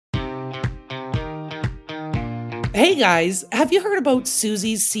Hey guys, have you heard about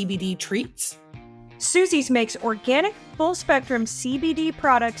Susie's CBD treats? Susie's makes organic, full-spectrum CBD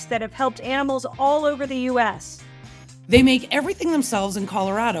products that have helped animals all over the U.S. They make everything themselves in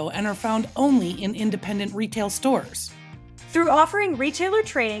Colorado and are found only in independent retail stores. Through offering retailer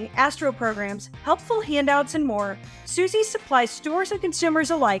training, Astro programs, helpful handouts, and more, Susie's supplies stores and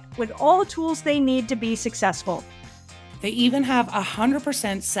consumers alike with all the tools they need to be successful. They even have a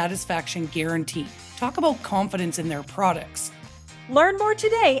 100% satisfaction guarantee. Talk about confidence in their products. Learn more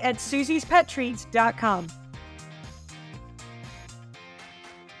today at susiespettreats.com.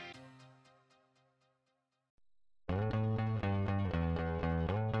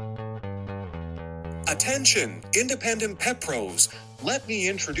 Attention, independent pet pros. Let me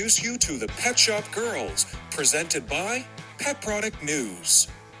introduce you to the Pet Shop Girls, presented by Pet Product News.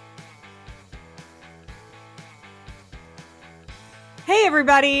 Hey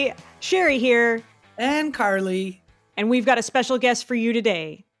everybody, Sherry here. And Carly. And we've got a special guest for you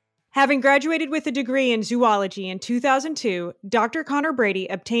today. Having graduated with a degree in zoology in 2002, Dr. Conor Brady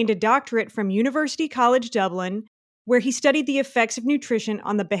obtained a doctorate from University College Dublin, where he studied the effects of nutrition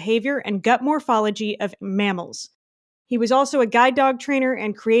on the behavior and gut morphology of mammals. He was also a guide dog trainer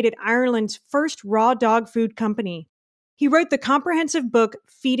and created Ireland's first raw dog food company. He wrote the comprehensive book,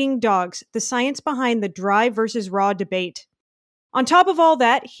 Feeding Dogs: The Science Behind the Dry versus Raw Debate. On top of all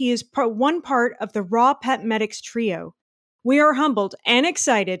that, he is one part of the Raw Pet Medics trio. We are humbled and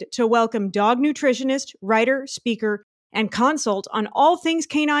excited to welcome dog nutritionist, writer, speaker, and consult on all things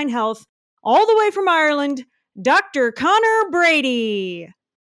canine health, all the way from Ireland, Dr. Conor Brady.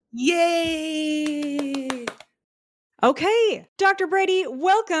 Yay! Okay, Dr. Brady,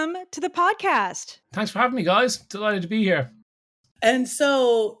 welcome to the podcast. Thanks for having me, guys. Delighted to be here. And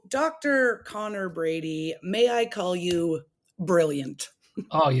so, Dr. Conor Brady, may I call you brilliant?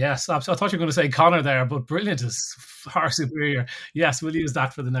 Oh, yes. I thought you were going to say Connor there, but brilliant is far superior. Yes, we'll use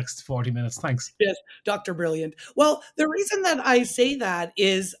that for the next 40 minutes. Thanks. Yes, Dr. Brilliant. Well, the reason that I say that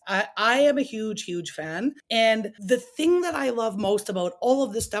is I am a huge, huge fan. And the thing that I love most about all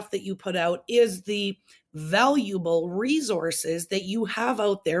of the stuff that you put out is the valuable resources that you have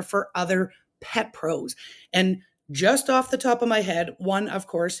out there for other pet pros. And just off the top of my head, one, of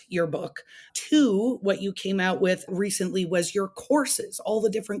course, your book. Two, what you came out with recently was your courses, all the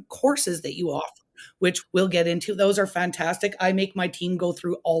different courses that you offer, which we'll get into. Those are fantastic. I make my team go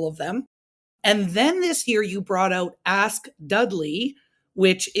through all of them. And then this year you brought out Ask Dudley,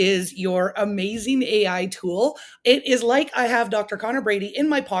 which is your amazing AI tool. It is like I have Dr. Conor Brady in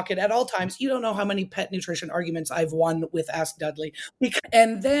my pocket at all times. You don't know how many pet nutrition arguments I've won with Ask Dudley.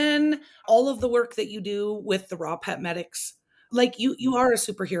 And then all of the work that you do with the Raw Pet Medics. Like you are a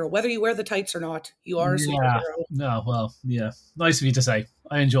superhero, whether you wear the tights or not. You are a superhero. No, well, yeah. Nice of you to say.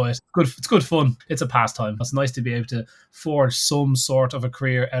 I enjoy it. It's good fun. It's a pastime. It's nice to be able to forge some sort of a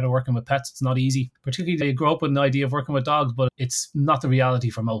career out of working with pets. It's not easy. Particularly, you grow up with an idea of working with dogs, but it's not the reality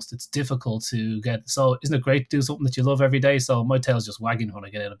for most. It's difficult to get. So isn't it great to do something that you love every day? So my tail's just wagging when I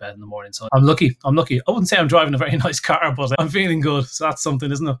get out of bed in the morning. So I'm lucky. I wouldn't say I'm driving a very nice car, but I'm feeling good. So that's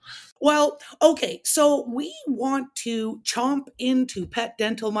something, isn't it? Well, okay. So we want to chomp into Pet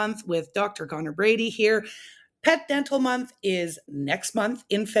Dental Month with Dr. Conor Brady here. Pet Dental Month is next month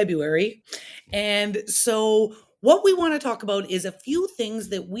in February. And so what we want to talk about is a few things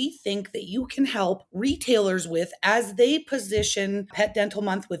that we think that you can help retailers with as they position Pet Dental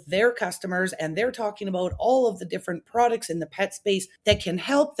Month with their customers. And they're talking about all of the different products in the pet space that can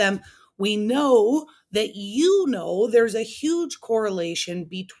help them. We know that there's a huge correlation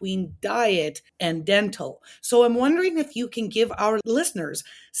between diet and dental. So I'm wondering if you can give our listeners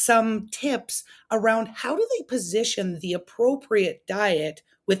some tips around how do they position the appropriate diet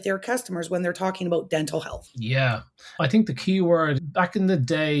with their customers when they're talking about dental health. Yeah, I think the key word, back in the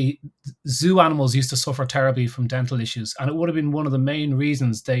day, zoo animals used to suffer terribly from dental issues, and it would have been one of the main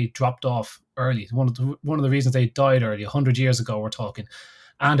reasons they dropped off early. One of the reasons they died early, 100 years ago, we're talking.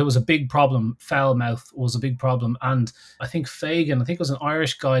 And it was a big problem. Foul mouth was a big problem. And I think Fagan, it was an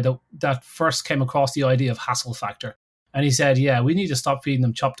Irish guy that first came across the idea of hassle factor. And he said, yeah, we need to stop feeding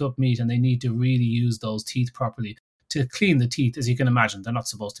them chopped up meat, and they need to really use those teeth properly to clean the teeth. As you can imagine, they're not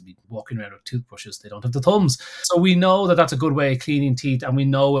supposed to be walking around with toothbrushes. They don't have the thumbs. So we know that that's a good way of cleaning teeth, and we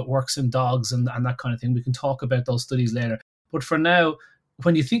know it works in dogs and that kind of thing. We can talk about those studies later. But for now,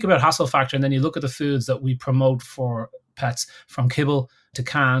 when you think about hassle factor and then you look at the foods that we promote for pets, from kibble to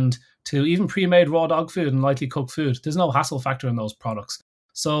canned to even pre-made raw dog food and lightly cooked food, there's no hassle factor in those products.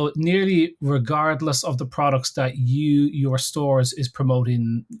 So nearly regardless of the products that your stores is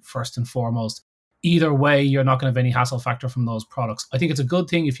promoting first and foremost, either way, you're not going to have any hassle factor from those products. I think it's a good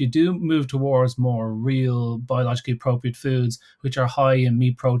thing if you do move towards more real biologically appropriate foods, which are high in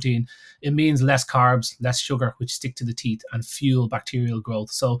meat protein. It means less carbs, less sugar, which stick to the teeth and fuel bacterial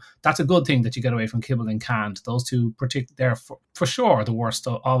growth. So that's a good thing that you get away from kibble and canned. Those two, they're for sure the worst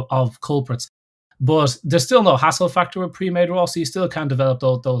of culprits. But there's still no hassle factor with pre-made raw, so you still can develop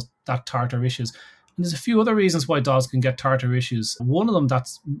that tartar issues. And there's a few other reasons why dogs can get tartar issues. One of them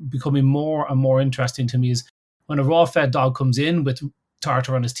that's becoming more and more interesting to me is when a raw-fed dog comes in with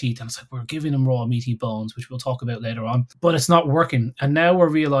tartar on his teeth, and it's like, we're giving him raw meaty bones, which we'll talk about later on, but it's not working. And now we're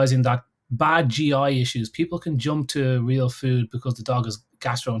realizing that bad GI issues, people can jump to real food because the dog has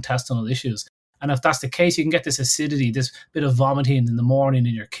gastrointestinal issues. And if that's the case, you can get this acidity, this bit of vomiting in the morning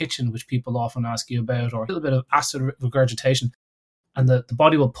in your kitchen, which people often ask you about, or a little bit of acid regurgitation. And the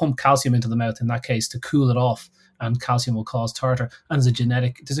body will pump calcium into the mouth in that case to cool it off, and calcium will cause tartar. And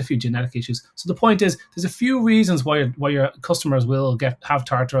there's a few genetic issues. So the point is, there's a few reasons why your customers will have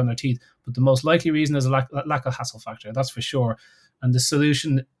tartar on their teeth, but the most likely reason is a lack of hassle factor. That's for sure. And the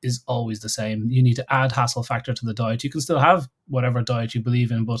solution is always the same. You need to add hassle factor to the diet. You can still have whatever diet you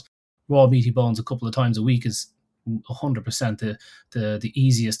believe in, but raw meaty bones a couple of times a week is 100% the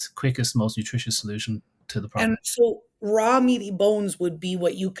easiest, quickest, most nutritious solution to the problem. And so raw meaty bones would be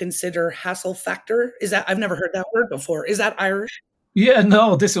what you consider hassle factor. Is that, I've never heard that word before. Is that Irish? Yeah,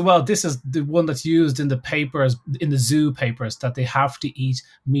 no, this is the one that's used in the papers, in the zoo papers, that they have to eat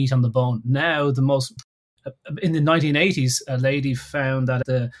meat on the bone. Now, in the 1980s, a lady found that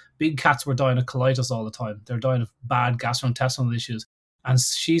the big cats were dying of colitis all the time. They're dying of bad gastrointestinal issues. And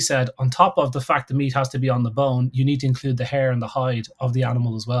she said, on top of the fact the meat has to be on the bone, you need to include the hair and the hide of the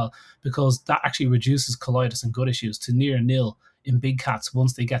animal as well, because that actually reduces colitis and gut issues to near nil in big cats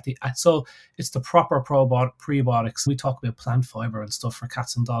once they get so it's the proper prebiotics. We talk about plant fiber and stuff for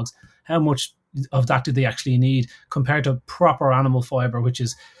cats and dogs. How much of that do they actually need compared to proper animal fiber, which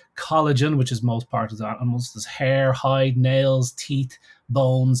is collagen, which is most part of the animals? There's hair, hide, nails, teeth,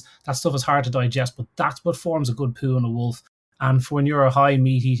 bones. That stuff is hard to digest, but that's what forms a good poo in a wolf. And for when you're a high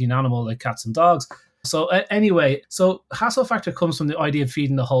meat eating animal like cats and dogs. So anyway, so hassle factor comes from the idea of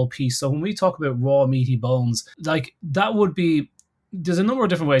feeding the whole piece. So when we talk about raw meaty bones, like that would be, there's a number of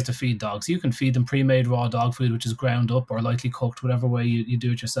different ways to feed dogs. You can feed them pre-made raw dog food, which is ground up or lightly cooked, whatever way you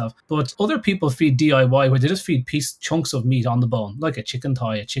do it yourself. But other people feed DIY, where they just feed chunks of meat on the bone, like a chicken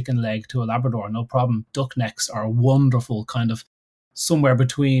thigh, a chicken leg to a Labrador, no problem. Duck necks are a wonderful kind of somewhere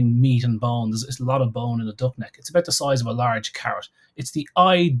between meat and bone. There's a lot of bone in a duck neck. It's about the size of a large carrot. It's the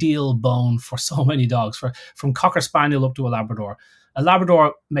ideal bone for so many dogs, from Cocker Spaniel up to a Labrador. A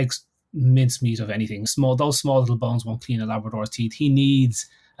Labrador makes mincemeat of anything. Those small little bones won't clean a Labrador's teeth. He needs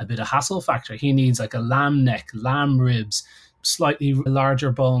a bit of hassle factor. He needs like a lamb neck, lamb ribs, slightly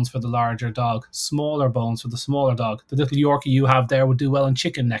larger bones for the larger dog, smaller bones for the smaller dog. The little Yorkie you have there would do well in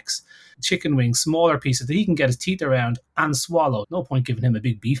chicken necks, chicken wings, smaller pieces that he can get his teeth around and swallow. No point giving him a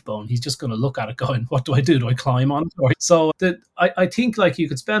big beef bone. He's just going to look at it going, what do I do? Do I climb on it? So I think like you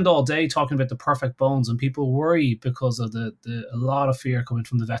could spend all day talking about the perfect bones, and people worry because of a lot of fear coming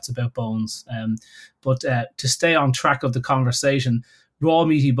from the vets about bones. But to stay on track of the conversation, raw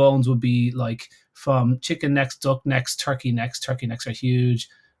meaty bones would be like from chicken necks, duck necks, turkey necks. Turkey necks are huge.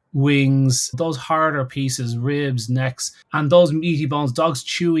 Wings, those harder pieces, ribs, necks, and those meaty bones, dogs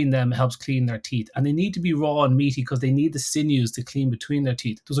chewing them helps clean their teeth. And they need to be raw and meaty because they need the sinews to clean between their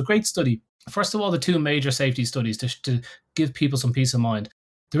teeth. There was a great study. First of all, the two major safety studies to give people some peace of mind.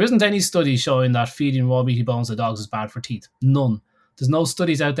 There isn't any study showing that feeding raw meaty bones to dogs is bad for teeth. None. There's no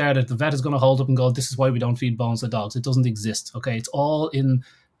studies out there that the vet is going to hold up and go, this is why we don't feed bones to dogs. It doesn't exist. Okay, it's all in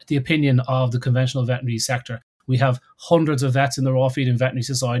the opinion of the conventional veterinary sector. We have hundreds of vets in the Raw Feeding Veterinary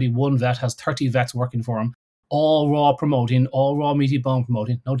Society. One vet has 30 vets working for him, all raw promoting, all raw meaty bone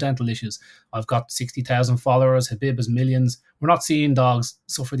promoting, no dental issues. I've got 60,000 followers, Habib has millions. We're not seeing dogs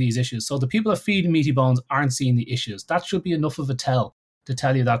suffer these issues. So the people that feed meaty bones aren't seeing the issues. That should be enough of a tell to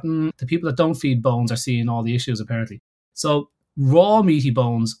tell you that the people that don't feed bones are seeing all the issues apparently. So raw meaty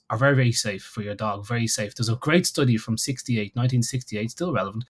bones are very, very safe for your dog, very safe. There's a great study from 1968, still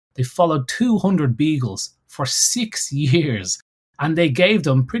relevant. They followed 200 beagles for 6 years, and they gave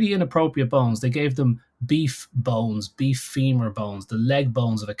them pretty inappropriate bones. They gave them beef bones, beef femur bones, the leg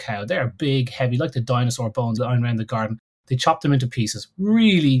bones of a cow. They're big, heavy, like the dinosaur bones lying around the garden. They chopped them into pieces.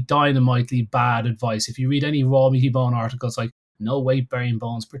 Really dynamitely bad advice. If you read any raw meaty bone articles, like no weight bearing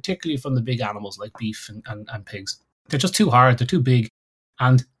bones, particularly from the big animals like beef and pigs. They're just too hard. They're too big.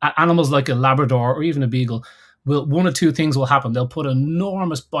 And animals like a Labrador or even a beagle, one or two things will happen. They'll put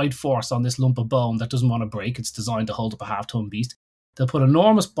enormous bite force on this lump of bone that doesn't want to break. It's designed to hold up a half-ton beast. They'll put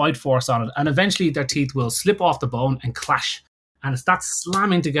enormous bite force on it, and eventually their teeth will slip off the bone and clash. And it's that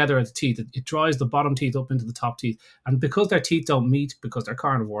slamming together of the teeth. It drives the bottom teeth up into the top teeth. And because their teeth don't meet, because they're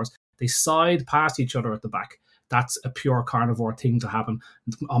carnivores, they side past each other at the back. That's a pure carnivore thing to happen.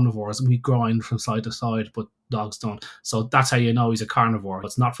 Omnivores, we grind from side to side, but dogs don't. So that's how you know he's a carnivore.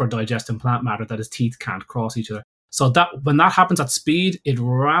 It's not for digesting plant matter that his teeth can't cross each other. So that when that happens at speed, it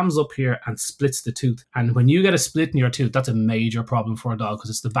rams up here and splits the tooth. And when you get a split in your tooth, that's a major problem for a dog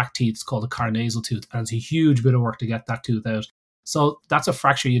because it's the back teeth. It's called a carnasal tooth, and it's a huge bit of work to get that tooth out. So that's a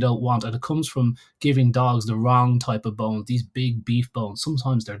fracture you don't want, and it comes from giving dogs the wrong type of bone. These big beef bones,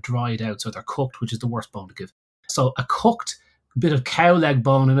 sometimes they're dried out, so they're cooked, which is the worst bone to give. So a cooked bit of cow leg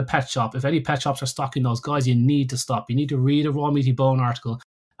bone in a pet shop, if any pet shops are stocking those, guys, you need to stop. You need to read a raw meaty bone article,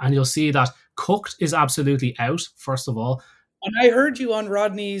 and you'll see that cooked is absolutely out, first of all. And I heard you on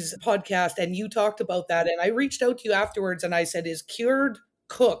Rodney's podcast, and you talked about that, and I reached out to you afterwards, and I said, is cured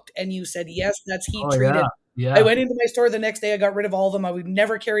cooked? And you said, yes, that's heat treated. Yeah. I went into my store the next day. I got rid of all of them. I would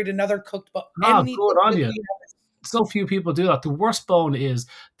never carried another cooked bone. Good on you. So few people do that. The worst bone is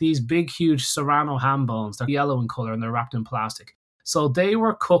these big, huge Serrano ham bones. They're yellow in color and they're wrapped in plastic. So they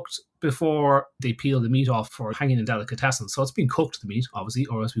were cooked before they peeled the meat off for hanging in delicatessen. So it's been cooked, the meat, obviously,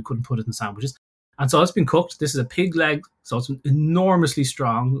 or else we couldn't put it in sandwiches. And so it's been cooked. This is a pig leg, so it's enormously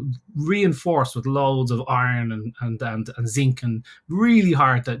strong, reinforced with loads of iron and zinc, and really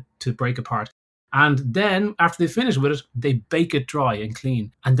hard to break apart. And then after they finish with it, they bake it dry and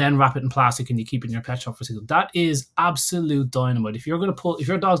clean and then wrap it in plastic and you keep it in your pet shop for 6 months. That is absolute dynamite. If your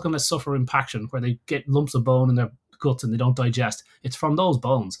dog's going to suffer impaction where they get lumps of bone in their guts and they don't digest, it's from those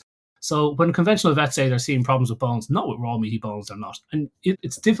bones. So when conventional vets say they're seeing problems with bones, not with raw meaty bones, they're not. And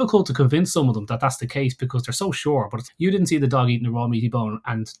it's difficult to convince some of them that that's the case because they're so sure. But you didn't see the dog eating a raw meaty bone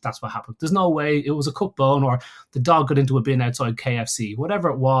and that's what happened. There's no way it was a cooked bone or the dog got into a bin outside KFC.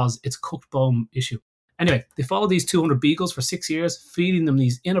 Whatever it was, it's a cooked bone issue. Anyway, they followed these 200 beagles for 6 years, feeding them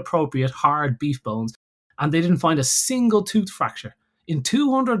these inappropriate hard beef bones, and they didn't find a single tooth fracture in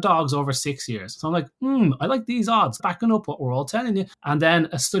 200 dogs over 6 years. So I'm like, I like these odds, backing up what we're all telling you. And then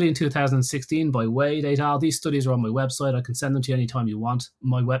a study in 2016 by Wade et al. These studies are on my website. I can send them to you anytime you want.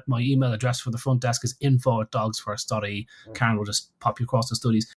 My email address for the front desk is info@dogsfirst.ie. Karen will just pop you across the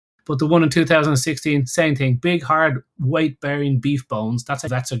studies. But the one in 2016, same thing, big, hard, weight-bearing beef bones. That's how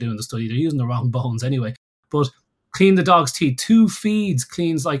vets are doing the study. They're using the wrong bones anyway. But clean the dog's teeth. 2 feeds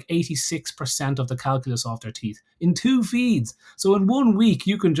cleans like 86% of the calculus off their teeth. In 2 feeds. So in 1 week,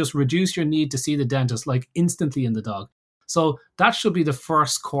 you can just reduce your need to see the dentist like instantly in the dog. So that should be the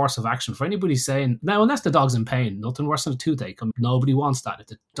first course of action for anybody saying, now, unless the dog's in pain, nothing worse than a toothache. Nobody wants that. If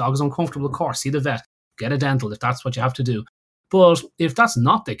the dog is uncomfortable, of course, see the vet, get a dental if that's what you have to do. But if that's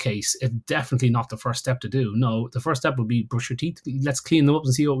not the case, it's definitely not the first step to do. No, the first step would be brush your teeth. Let's clean them up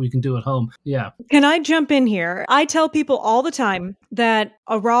and see what we can do at home. Yeah. Can I jump in here? I tell people all the time that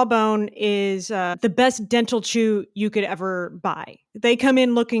a raw bone is the best dental chew you could ever buy. They come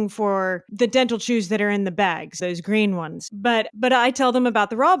in looking for the dental chews that are in the bags, those green ones. But I tell them about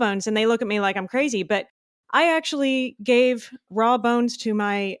the raw bones and they look at me like I'm crazy. But I actually gave raw bones to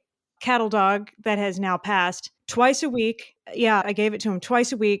my cattle dog that has now passed twice a week. Yeah, I gave it to him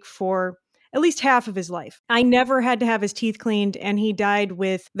twice a week for at least half of his life. I never had to have his teeth cleaned, and he died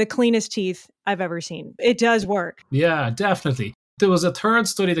with the cleanest teeth I've ever seen. It does work. Yeah, definitely. There was a third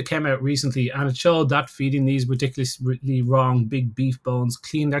study that came out recently, and it showed that feeding these ridiculously wrong big beef bones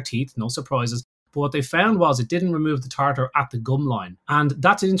clean their teeth, no surprises. But what they found was it didn't remove the tartar at the gum line. And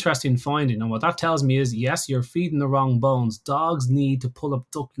that's an interesting finding. And what that tells me is, yes, you're feeding the wrong bones. Dogs need to pull up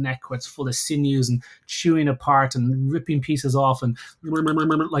duck neck where it's full of sinews and chewing apart and ripping pieces off and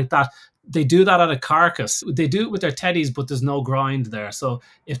like that. They do that at a carcass. They do it with their teddies, but there's no grind there. So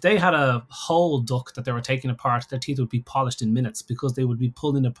if they had a whole duck that they were taking apart, their teeth would be polished in minutes because they would be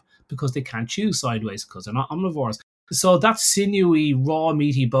pulling up because they can't chew sideways because they're not omnivores. So that sinewy, raw,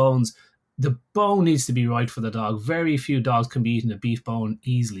 meaty bones, the bone needs to be right for the dog. Very few dogs can be eating a beef bone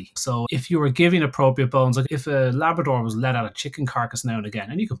easily. So if you were giving appropriate bones, like if a Labrador was let out a chicken carcass now and again,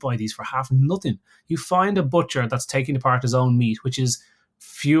 and you can buy these for half nothing, you find a butcher that's taking apart his own meat, which is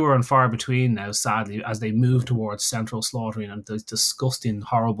fewer and far between now, sadly, as they move towards central slaughtering and those disgusting,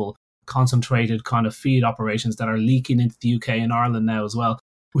 horrible, concentrated kind of feed operations that are leaking into the UK and Ireland now as well.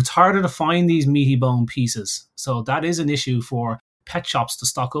 It's harder to find these meaty bone pieces. So that is an issue for pet shops to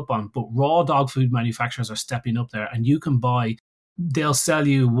stock up on, but raw dog food manufacturers are stepping up there, and you can buy they'll sell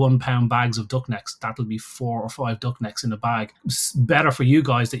you £1 bags of duck necks. That'll be 4 or 5 duck necks in a bag. It's better for you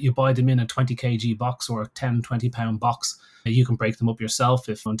guys that you buy them in a 20 kg box or a 10, £20 box. You can break them up yourself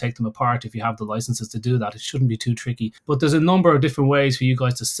and take them apart if you have the licenses to do that. It shouldn't be too tricky. But there's a number of different ways for you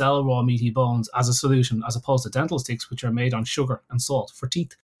guys to sell raw meaty bones as a solution, as opposed to dental sticks, which are made on sugar and salt for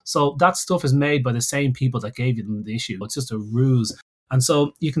teeth. So that stuff is made by the same people that gave you them the issue. It's just a ruse. And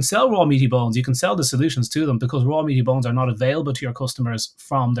so you can sell raw meaty bones, you can sell the solutions to them, because raw meaty bones are not available to your customers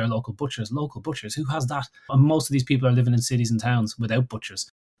from their local butchers. Local butchers, who has that? And most of these people are living in cities and towns without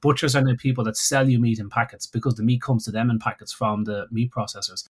butchers. Butchers are the people that sell you meat in packets, because the meat comes to them in packets from the meat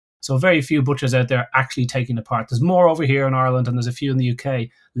processors. So very few butchers out there actually taking it apart. There's more over here in Ireland, and there's a few in the UK,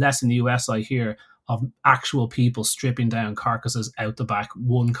 less in the US, I hear, of actual people stripping down carcasses out the back,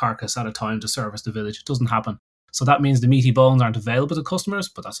 one carcass at a time, to service the village. It doesn't happen. So that means the meaty bones aren't available to customers,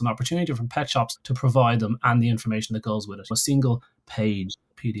 but that's an opportunity for pet shops to provide them and the information that goes with it. A single page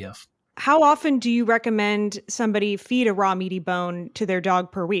PDF. How often do you recommend somebody feed a raw meaty bone to their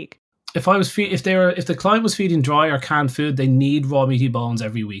dog per week? If the client was feeding dry or canned food, they need raw meaty bones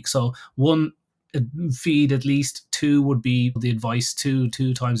every week. So one feed at least 2 would be the advice, two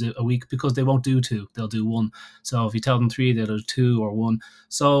times a week, because they won't do 2, they'll do 1. So if you tell them 3, they'll do 2 or 1.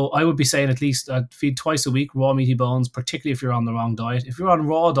 So I would be saying at least feed twice a week raw meaty bones, particularly if you're on the wrong diet. If you're on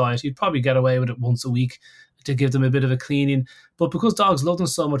raw diet, you'd probably get away with it once a week to give them a bit of a cleaning. But because dogs love them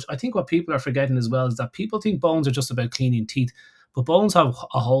so much, I think what people are forgetting as well is that people think bones are just about cleaning teeth, but bones have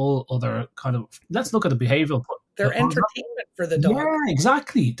a whole other kind of, let's look at the behavioural. They're entertainment for the dog. Yeah,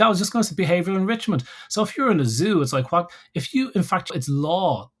 exactly. That was just going to say behavioural enrichment. So if you're in a zoo, it's like, what if you, in fact, it's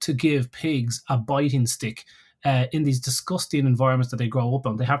law to give pigs a biting stick in these disgusting environments that they grow up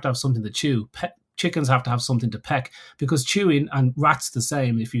in. They have to have something to chew. Chickens have to have something to peck, because chewing, and rats the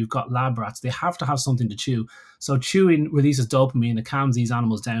same, if you've got lab rats, they have to have something to chew. So chewing releases dopamine, it calms these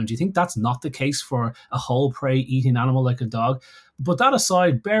animals down. Do you think that's not the case for a whole prey eating animal like a dog? But that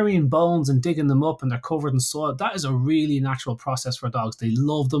aside, burying bones and digging them up and they're covered in soil, that is a really natural process for dogs. They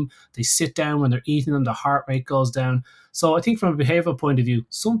love them. They sit down when they're eating them. The heart rate goes down. So I think from a behavioural point of view,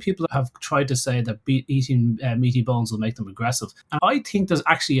 some people have tried to say that eating meaty bones will make them aggressive. And I think there's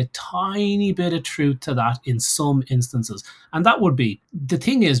actually a tiny bit of truth to that in some instances. And that would be, the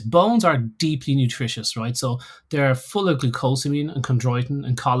thing is, bones are deeply nutritious, right? So they're full of glucosamine and chondroitin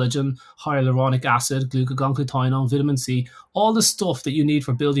and collagen, hyaluronic acid, glucagon-glutathione, vitamin C. All the stuff that you need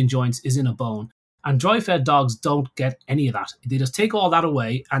for building joints is in a bone. And dry-fed dogs don't get any of that. They just take all that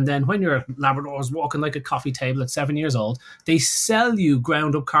away, and then when your Labrador's walking like a coffee table at 7 years old, they sell you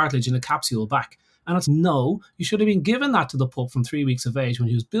ground-up cartilage in a capsule back. And it's no, you should have been given that to the pup from 3 weeks of age when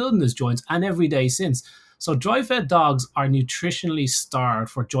he was building his joints, and every day since. So dry-fed dogs are nutritionally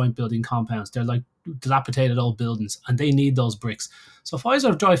starved for joint-building compounds. They're like dilapidated old buildings, and they need those bricks. So if I was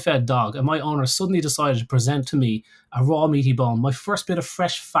a dry-fed dog and my owner suddenly decided to present to me a raw meaty bone, my first bit of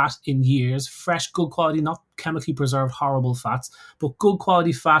fresh fat in years, fresh, good quality, not chemically preserved, horrible fats, but good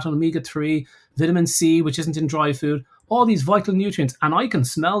quality fat on omega-3, vitamin C, which isn't in dry food, all these vital nutrients, and I can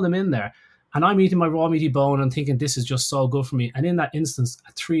smell them in there. And I'm eating my raw meaty bone and thinking this is just so good for me. And in that instance,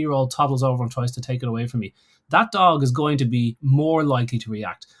 a 3-year-old toddles over and tries to take it away from me. That dog is going to be more likely to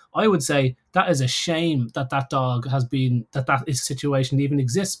react. I would say that is a shame that dog has been, that situation even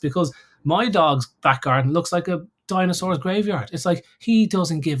exists, because my dog's back garden looks like a dinosaur's graveyard. It's like he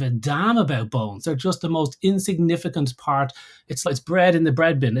doesn't give a damn about bones. They're just the most insignificant part. It's bread in the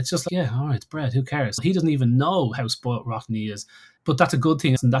bread bin. It's just like, yeah, all right, it's bread. Who cares? He doesn't even know how spoiled rotten he is. But that's a good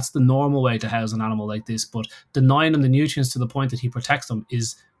thing, and that's the normal way to house an animal like this. But denying him the nutrients to the point that he protects them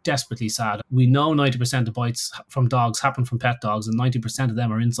is desperately sad. We know 90% of bites from dogs happen from pet dogs, and 90% of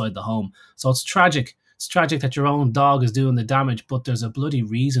them are inside the home. So it's tragic. It's tragic that your own dog is doing the damage, but there's a bloody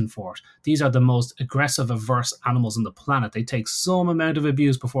reason for it. These are the most aggressive, averse animals on the planet. They take some amount of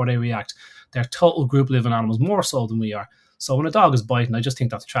abuse before they react. They're total group living animals, more so than we are. So when a dog is biting, I just think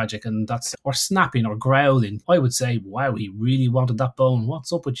that's tragic, and or snapping or growling, I would say, wow, he really wanted that bone.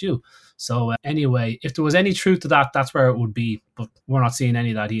 What's up with you? So anyway, if there was any truth to that, that's where it would be. But we're not seeing any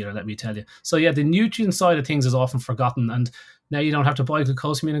of that either, let me tell you. So yeah, the nutrient side of things is often forgotten, and now you don't have to buy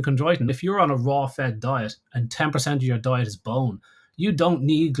glucosamine and chondroitin. If you're on a raw-fed diet and 10% of your diet is bone, you don't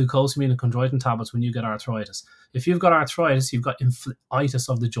need glucosamine and chondroitin tablets when you get arthritis. If you've got arthritis, you've got itis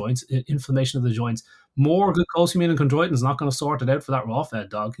of the joints, inflammation of the joints. More glucosamine and chondroitin is not going to sort it out for that raw-fed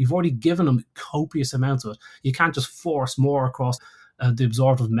dog. You've already given them copious amounts of it. You can't just force more across the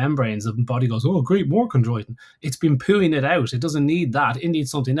absorptive membranes. The body goes, oh, great, more chondroitin. It's been pooing it out. It doesn't need that. It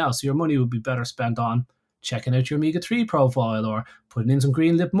needs something else. So your money would be better spent on checking out your omega-3 profile, or putting in some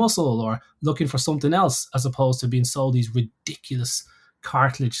green lip mussel, or looking for something else, as opposed to being sold these ridiculous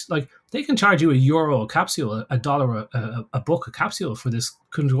cartilage. Like, they can charge you €1 a capsule, $1 a book a capsule for this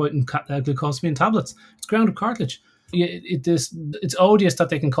chondroitin glucosamine tablets. It's ground up cartilage. It's odious that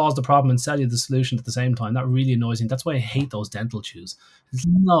they can cause the problem and sell you the solution at the same time. That really annoys me. That's why I hate those dental chews.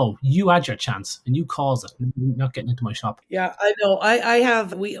 No, you had your chance and you caused it. You're not getting into my shop. Yeah, I know. I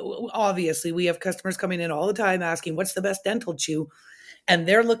have, obviously, we have customers coming in all the time asking, what's the best dental chew? And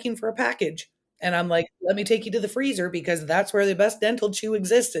they're looking for a package. And I'm like, let me take you to the freezer, because that's where the best dental chew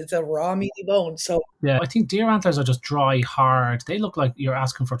exists. It's a raw, meaty bone. So yeah, I think deer antlers are just dry, hard. They look like you're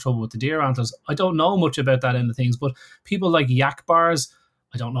asking for trouble with the deer antlers. I don't know much about that end of things, but people like yak bars,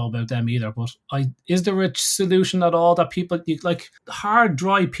 I don't know about them either. But is there a solution at all that people like hard,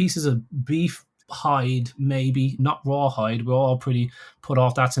 dry pieces of beef hide, maybe not raw hide? We're all pretty put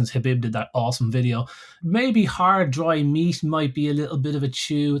off that since Habib did that awesome video. Maybe hard, dry meat might be a little bit of a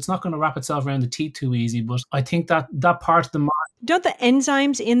chew. It's not going to wrap itself around the teeth too easy, but I think that part of the market. Don't the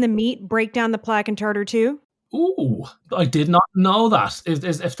enzymes in the meat break down the plaque and tartar too? Ooh, I did not know that.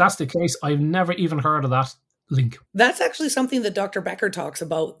 If that's the case, I've never even heard of that link. that's actually something that Dr. Becker talks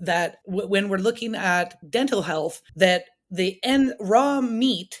about, that when we're looking at dental health, that the raw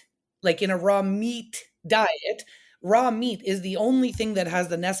meat, like in a raw meat diet, raw meat is the only thing that has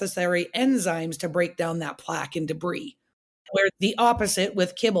the necessary enzymes to break down that plaque and debris. Where the opposite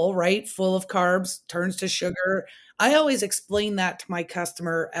with kibble, right, full of carbs, turns to sugar. I always explain that to my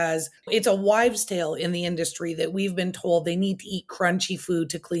customer as it's a wives' tale in the industry that we've been told they need to eat crunchy food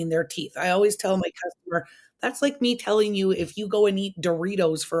to clean their teeth. I always tell my customer, that's like me telling you, if you go and eat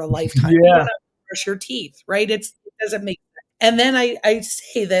Doritos for a lifetime, you don't have to brush your teeth, right? It doesn't make sense. And then I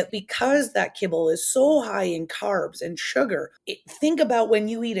say that because that kibble is so high in carbs and sugar, think about when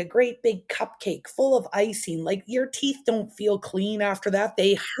you eat a great big cupcake full of icing, like your teeth don't feel clean after that.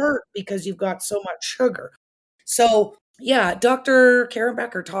 They hurt because you've got so much sugar. So yeah, Dr. Karen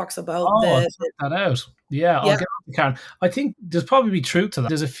Becker talks about I'll check that out. Yeah, I'll get on to Karen. I think there's probably truth to that.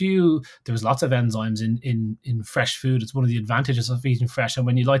 There's lots of enzymes in fresh food. It's one of the advantages of eating fresh. And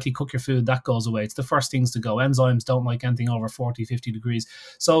when you lightly cook your food, that goes away. It's the first things to go. Enzymes don't like anything over 40, 50 degrees.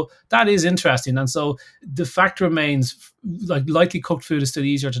 So that is interesting. And so the fact remains, like, lightly cooked food is still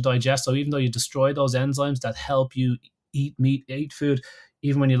easier to digest. So even though you destroy those enzymes that help you eat meat, eat food,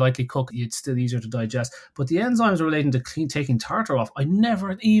 even when you lightly cook, it's still easier to digest. But the enzymes relating to taking tartar off, I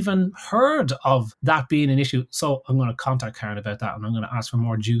never even heard of that being an issue. So I'm going to contact Karen about that, and I'm going to ask for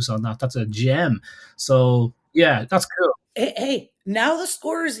more juice on that. That's a gem. So yeah, that's cool. Hey, now the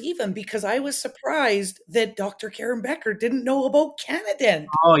score is even, because I was surprised that Dr. Karen Becker didn't know about Canadent.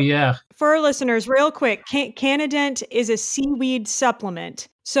 Oh, yeah. For our listeners, real quick, Canadent is a seaweed supplement.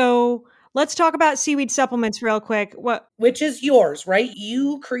 So let's talk about seaweed supplements real quick. Which is yours, right?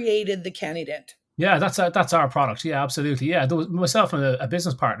 You created the Canadent. Yeah, that's our product. Yeah, absolutely. Yeah, myself and a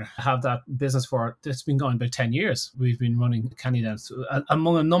business partner have that business for, it's been going about 10 years. We've been running Canadent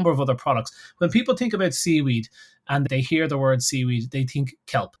among a number of other products. When people think about seaweed and they hear the word seaweed, they think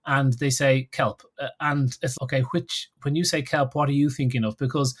kelp, and they say kelp. And it's okay, when you say kelp, what are you thinking of?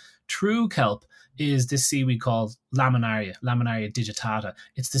 Because true kelp is this seaweed called Laminaria digitata.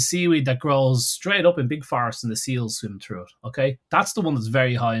 It's the seaweed that grows straight up in big forests and the seals swim through it, okay? That's the one that's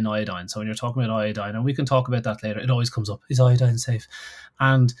very high in iodine. So when you're talking about iodine, and we can talk about that later, it always comes up, is iodine safe?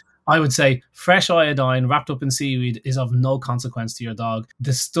 And I would say fresh iodine wrapped up in seaweed is of no consequence to your dog.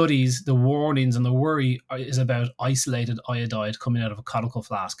 The studies, the warnings, and the worry is about isolated iodide coming out of a conical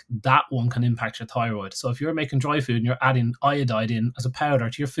flask. That one can impact your thyroid. So if you're making dry food and you're adding iodide in as a powder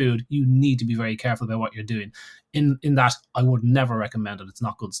to your food, you need to be very careful about what you're doing. In that, I would never recommend it. It's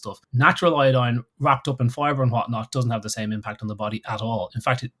not good stuff. Natural iodine wrapped up in fiber and whatnot doesn't have the same impact on the body at all. In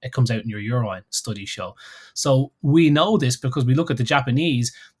fact, it comes out in your urine, studies show. So we know this because we look at the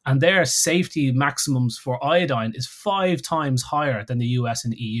Japanese, and their safety maximums for iodine is 5 times higher than the US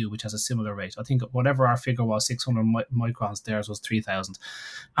and EU, which has a similar rate. I think whatever our figure was, 600 microns, theirs was 3,000.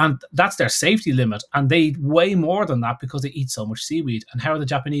 And that's their safety limit. And they weigh more than that because they eat so much seaweed. And how are the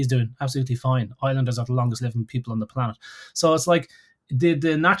Japanese doing? Absolutely fine. Islanders are the longest living people on the planet. So it's like the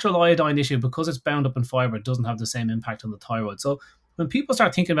natural iodine issue, because it's bound up in fiber, doesn't have the same impact on the thyroid. So when people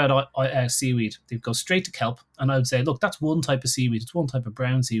start thinking about seaweed, they go straight to kelp. And I would say, look, that's one type of seaweed. It's one type of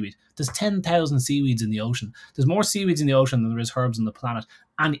brown seaweed. There's 10,000 seaweeds in the ocean. There's more seaweeds in the ocean than there is herbs on the planet.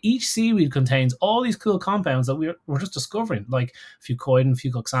 And each seaweed contains all these cool compounds that we're just discovering, like fucoidan,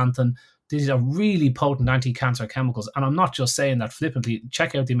 fucoxanthin, These are really potent anti-cancer chemicals. And I'm not just saying that flippantly.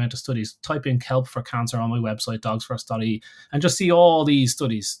 Check out the amount of studies. Type in kelp for cancer on my website, dogsfirst.ie, and just see all these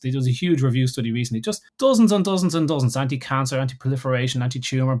studies. There was a huge review study recently, just dozens and dozens and dozens, anti-cancer, anti-proliferation,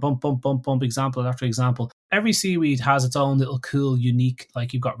 anti-tumor, bump, bump, bump, bump, example after example. Every seaweed has its own little cool, unique,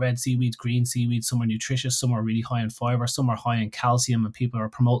 like you've got red seaweeds, green seaweeds, some are nutritious, some are really high in fiber, some are high in calcium, and people are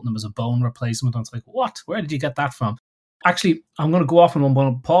promoting them as a bone replacement. And it's like, what? Where did you get that from? Actually, I'm going to go off and I'm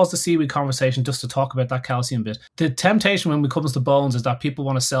going to pause the seaweed conversation just to talk about that calcium bit. The temptation when it comes to bones is that people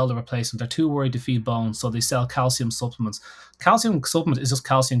want to sell the replacement. They're too worried to feed bones, so they sell calcium supplements. Calcium supplement is just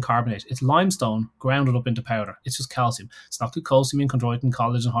calcium carbonate. It's limestone grounded up into powder. It's just calcium. It's not glucosamine, chondroitin,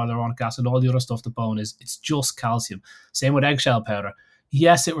 collagen, hyaluronic acid, all the other stuff the bone is. It's just calcium. Same with eggshell powder.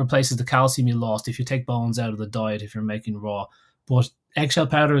 Yes, it replaces the calcium you lost if you take bones out of the diet, if you're making raw. But eggshell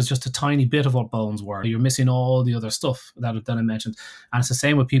powder is just a tiny bit of what bones were. You're missing all the other stuff that I mentioned. And it's the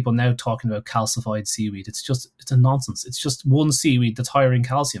same with people now talking about calcified seaweed. It's a nonsense. It's just one seaweed that's higher in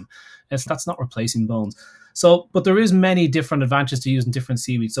calcium. That's not replacing bones. So, but there is many different advantages to using different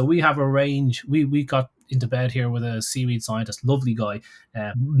seaweeds. So we have a range. We got into bed here with a seaweed scientist, lovely guy,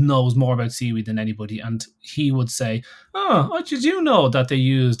 knows more about seaweed than anybody. And he would say, did you know that they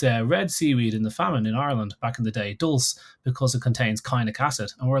used red seaweed in the famine in Ireland back in the day, dulse, because it contains chinic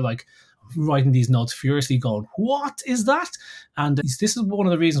acid? And we're like, writing these notes furiously going, what is that? And this is one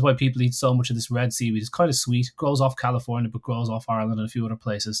of the reasons why people eat so much of this red seaweed. It's kind of sweet, grows off California, but grows off Ireland and a few other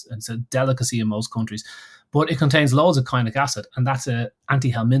places. And it's a delicacy in most countries. But it contains loads of chinic acid, and that's an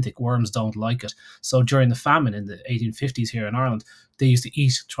anti-helminthic. Worms don't like it. So during the famine in the 1850s here in Ireland, they used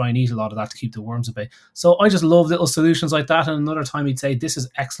to try and eat a lot of that to keep the worms at bay. So I just love little solutions like that. And another time he'd say, this is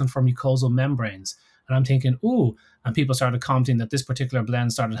excellent for mucosal membranes. And I'm thinking, ooh, and people started commenting that this particular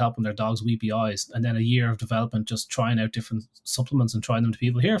blend started helping their dogs' weepy eyes. And then a year of development, just trying out different supplements and trying them to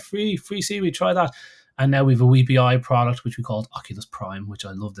people. Here, free seaweed, try that. And now we have a weepy eye product, which we called Oculus Prime, which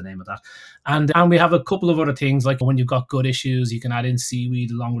I love the name of that. And we have a couple of other things, like when you've got gut issues, you can add in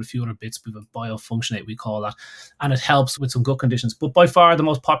seaweed along with a few other bits. We have a biofunctionate, we call that. And it helps with some gut conditions. But by far, the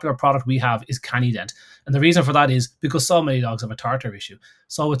most popular product we have is Canident. And the reason for that is because so many dogs have a tartar issue.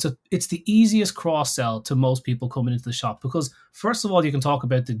 So it's the easiest cross-sell to most people coming into the shop. Because first of all, you can talk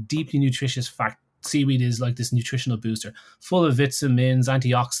about the deeply nutritious fact seaweed is like this nutritional booster, full of vitamins,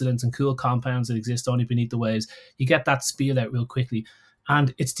 antioxidants, and cool compounds that exist only beneath the waves. You get that spiel out real quickly.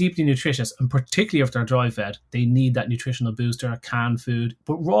 And it's deeply nutritious, and particularly if they're dry fed, they need that nutritional booster, canned food.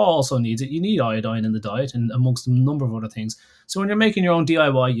 But raw also needs it. You need iodine in the diet, and amongst a number of other things. So when you're making your own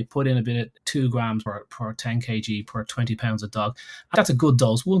DIY, you put in a bit of 2 grams per 10 kg per 20 pounds of dog. And that's a good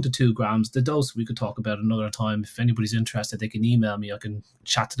dose, 1 to 2 grams. The dose we could talk about another time. If anybody's interested, they can email me. I can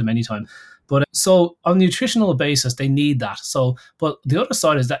chat to them anytime. But so on a nutritional basis, they need that. So, but the other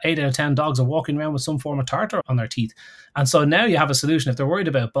side is that 8 out of 10 dogs are walking around with some form of tartar on their teeth. And so now you have a solution. If they're worried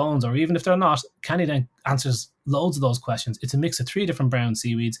about bones, or even if they're not, Canident answers loads of those questions. It's a mix of 3 different brown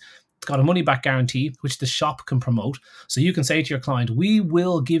seaweeds. It's got a money back guarantee, which the shop can promote. So you can say to your client, we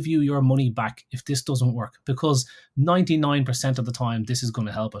will give you your money back if this doesn't work, because 99% of the time, this is going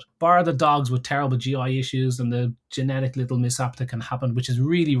to help it. Bar the dogs with terrible GI issues and the genetic little mishap that can happen, which is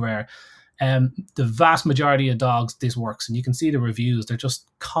really rare. The vast majority of dogs, this works. And you can see the reviews. They're just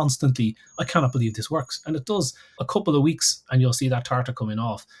constantly, I cannot believe this works. And it does. A couple of weeks and you'll see that tartar coming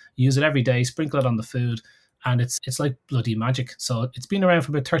off. Use it every day, sprinkle it on the food. And it's like bloody magic. So it's been around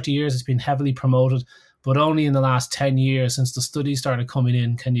for about 30 years. It's been heavily promoted. But only in the last 10 years, since the studies started coming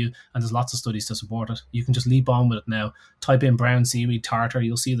in, and there's lots of studies to support it. You can just leap on with it now. Type in brown seaweed tartar.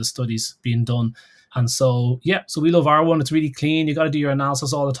 You'll see the studies being done. And so, so we love our one. It's really clean. You got to do your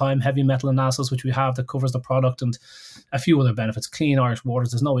analysis all the time, heavy metal analysis, which we have that covers the product, and a few other benefits. Clean Irish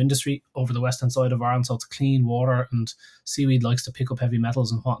waters. There's no industry over the western side of Ireland, so it's clean water, and seaweed likes to pick up heavy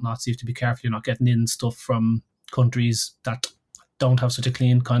metals and whatnot, so you have to be careful you're not getting in stuff from countries that don't have such a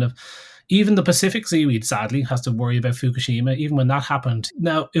clean kind of... Even the Pacific seaweed, sadly, has to worry about Fukushima. Even when that happened,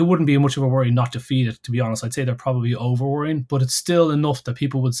 now, it wouldn't be much of a worry not to feed it, to be honest. I'd say they're probably over-worrying, but it's still enough that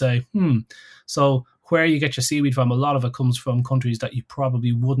people would say, So where you get your seaweed from, a lot of it comes from countries that you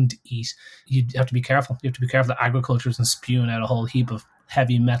probably wouldn't eat. You have to be careful. You have to be careful that agriculture isn't spewing out a whole heap of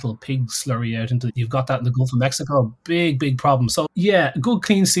heavy metal pig slurry out into... You've got that in the Gulf of Mexico. Big problem. So yeah, good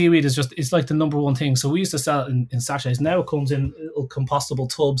clean seaweed it's like the number one thing. So we used to sell it in sachets. Now it comes in little compostable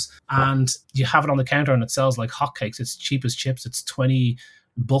tubs, and you have it on the counter and it sells like hotcakes. It's cheap as chips. It's $20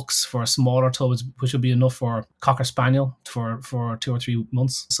 for a smaller tub, which would be enough for Cocker Spaniel for 2 or 3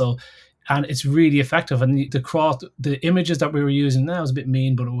 months. So and it's really effective. And the images that we were using now is a bit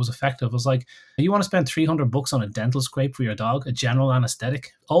mean, but it was effective. It was like, you want to spend $300 on a dental scrape for your dog, a general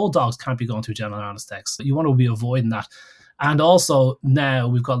anesthetic. Old dogs can't be going through general anesthetics. You want to be avoiding that. And also now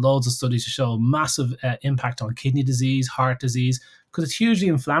we've got loads of studies to show massive impact on kidney disease, heart disease, because it's hugely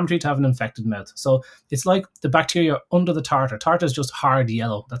inflammatory to have an infected mouth. So it's like the bacteria under the tartar. Tartar is just hard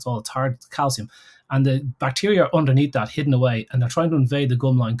yellow. That's all. It's hard calcium. And the bacteria are underneath that, hidden away, and they're trying to invade the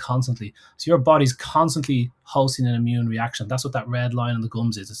gum line constantly. So your body's constantly hosting an immune reaction. That's what that red line on the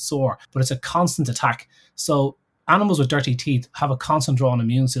gums is. It's sore, but it's a constant attack. So animals with dirty teeth have a constant drawn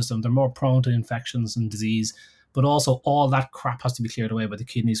immune system. They're more prone to infections and disease, but also all that crap has to be cleared away by the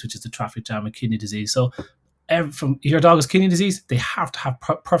kidneys, which is the traffic jam and kidney disease. So from your dog has kidney disease, they have to have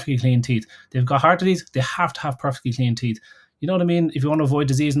perfectly clean teeth. They've got heart disease, they have to have perfectly clean teeth. You know what I mean? If you want to avoid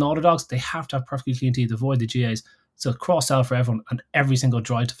disease in all the dogs, they have to have perfectly clean teeth, avoid the GAs. So cross-sell for everyone and every single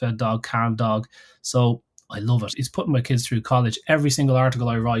dry-to-fed dog, calm dog. So I love it. It's putting my kids through college. Every single article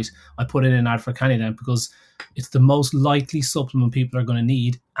I write, I put in an ad for Canident because it's the most likely supplement people are going to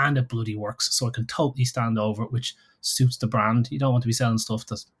need, and it bloody works. So I can totally stand over it, which suits the brand. You don't want to be selling stuff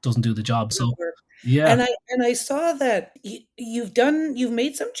that doesn't do the job. So yeah. And I saw that you've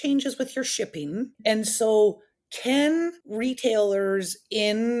made some changes with your shipping. And so can retailers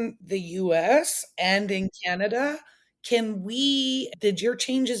in the US and in Canada, did your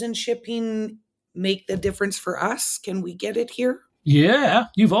changes in shipping make the difference for us? Can we get it here? Yeah,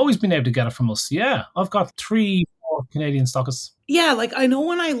 you've always been able to get it from us. Yeah, I've got 3 Canadian stockists. Yeah, like I know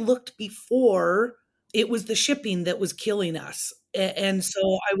when I looked before, it was the shipping that was killing us. And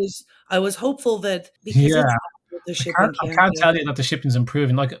so I was hopeful that because Yeah. it's the shipping I can't tell you that the shipping's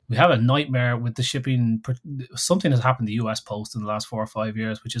improving. Like, we have a nightmare with the shipping. Something has happened to US Post in the last 4 or 5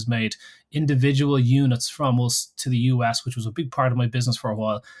 years, which has made individual units from us to the US, which was a big part of my business for a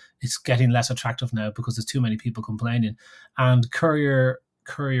while. It's getting less attractive now because there's too many people complaining. And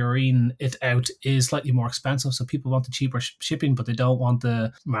couriering it out is slightly more expensive, so people want the cheaper shipping, but they don't want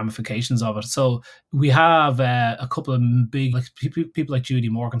the ramifications of it. So we have a couple of big, like people like Judy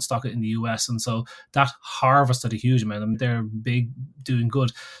Morgan stock it in the US, and so that harvested a huge amount. I mean, they're big, doing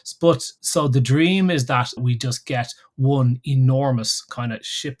good. But so the dream is that we just get one enormous kind of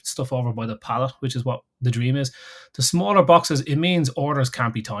shipped stuff over by the pallet, which is what the dream is. The smaller boxes, it means orders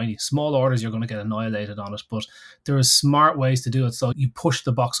can't be tiny. Small orders, you're going to get annihilated on it, but there are smart ways to do it. So you push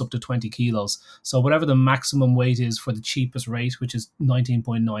the box up to 20 kilos. So whatever the maximum weight is for the cheapest rate, which is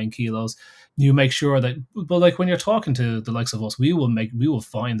 19.9 kilos, you make sure that, but like when you're talking to the likes of us, we will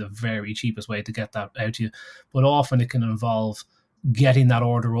find the very cheapest way to get that out to you. But often it can involve getting that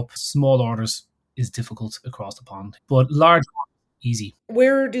order up. Small orders is difficult across the pond, but large, easy.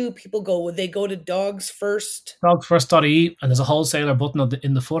 Where do people go? Would they go to Dogs First? Dogfirst.ie, and there's a wholesaler button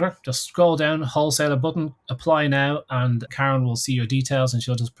in the footer. Just scroll down, wholesaler button, apply now, and Karen will see your details and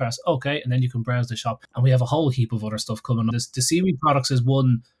she'll just press OK, and then you can browse the shop. And we have a whole heap of other stuff coming. The seaweed products is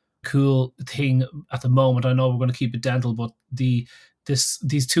one cool thing at the moment. I know we're going to keep it dental, but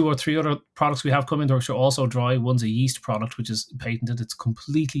these 2 or 3 other products we have coming, which are also dry. One's a yeast product, which is patented. It's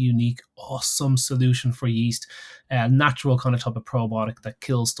completely unique, awesome solution for yeast, natural kind of type of probiotic that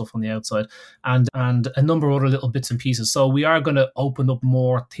kills stuff on the outside, and a number of other little bits and pieces. So we are going to open up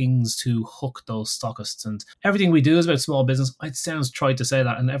more things to hook those stockists, and everything we do is about small business. It sounds trite to say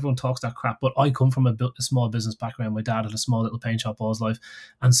that, and everyone talks that crap, but I come from a small business background. My dad had a small little paint shop all his life,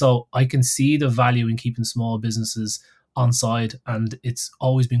 and so I can see the value in keeping small businesses on side, and it's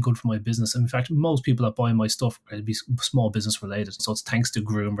always been good for my business. In fact, most people that buy my stuff are be small business related, so it's thanks to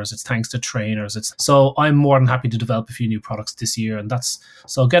groomers, it's thanks to trainers. So I'm more than happy to develop a few new products this year, and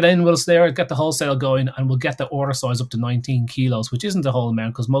so get in with us there, get the wholesale going, and we'll get the order size up to 19 kilos, which isn't the whole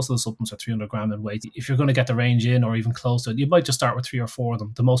amount because most of the supplements are 300 gram in weight. If you're going to get the range in or even close to it, you might just start with 3 or 4 of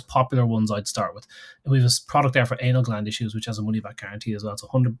them. The most popular ones I'd start with. And we have a product there for anal gland issues, which has a money back guarantee as well. So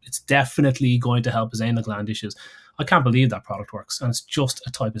it's definitely going to help his anal gland issues. I can't believe that product works, and it's just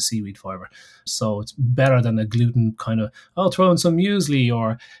a type of seaweed fiber. So it's better than a gluten kind of, throw in some muesli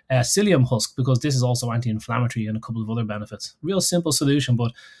or psyllium husk, because this is also anti-inflammatory and a couple of other benefits. Real simple solution,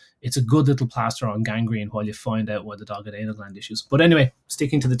 but it's a good little plaster on gangrene while you find out why the dog had anal gland issues. But anyway,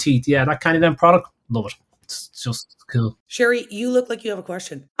 sticking to the teeth, yeah, that kind of then product, love it. It's just cool. Sherry, you look like you have a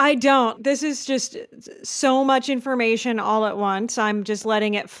question. I don't. This is just so much information all at once. I'm just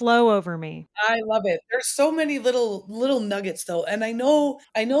letting it flow over me. I love it. There's so many little nuggets though. And I know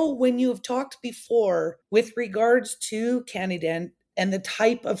when you have talked before with regards to Canident and the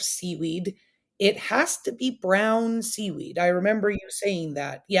type of seaweed, it has to be brown seaweed. I remember you saying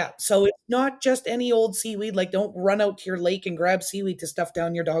that. Yeah. So it's not just any old seaweed. Like, don't run out to your lake and grab seaweed to stuff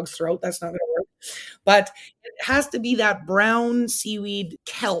down your dog's throat. That's not going to work. But it has to be that brown seaweed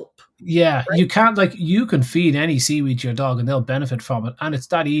kelp. Yeah, Right? you can't, like, you can feed any seaweed to your dog and they'll benefit from it. And it's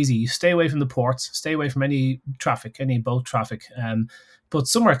that easy. You stay away from the ports, stay away from any traffic, any boat traffic. But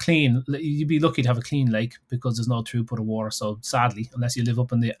somewhere clean, you'd be lucky to have a clean lake because there's no throughput of water. So sadly, unless you live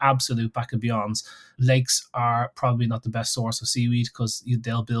up in the absolute back of beyonds, lakes are probably not the best source of seaweed because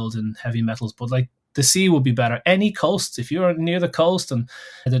they'll build in heavy metals. But like, the sea would be better. Any coast, if you're near the coast and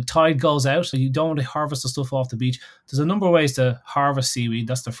the tide goes out, so you don't want to harvest the stuff off the beach, there's a number of ways to harvest seaweed.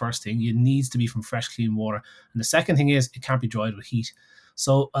 That's the first thing. It needs to be from fresh, clean water. And the second thing is it can't be dried with heat.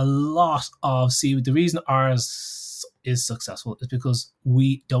 So a lot of seaweed, the reason ours is successful is because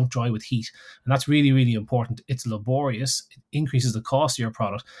we don't dry with heat. And that's really, really important. It's laborious. It increases the cost of your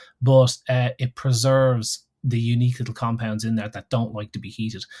product, but it preserves the unique little compounds in there that don't like to be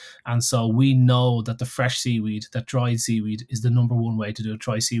heated. And so we know that the fresh seaweed, that dried seaweed, is the number one way to do it,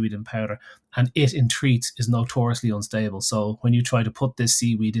 dry seaweed in powder. And it in treats is notoriously unstable. So when you try to put this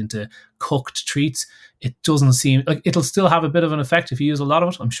seaweed into cooked treats, it doesn't seem like it'll still have a bit of an effect if you use a lot of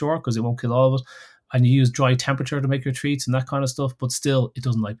it, I'm sure, because it won't kill all of it. And you use dry temperature to make your treats and that kind of stuff, but still it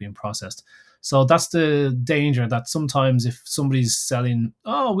doesn't like being processed. So that's the danger, that sometimes if somebody's selling,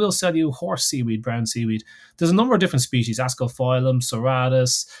 oh, we'll sell you horse seaweed, brown seaweed. There's a number of different species, Ascophyllum,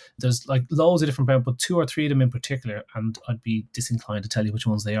 Serratus. There's like loads of different brown, but 2 or 3 of them in particular, and I'd be disinclined to tell you which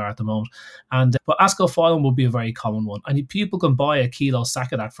ones they are at the moment. And but Ascophyllum will be a very common one. And people can buy a kilo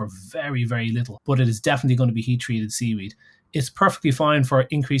sack of that for very, very little, but it is definitely going to be heat-treated seaweed. It's perfectly fine for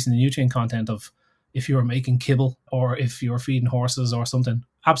increasing the nutrient content of if you're making kibble or if you're feeding horses or something,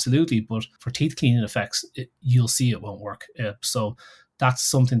 absolutely. But for teeth cleaning effects, you'll see it won't work. So that's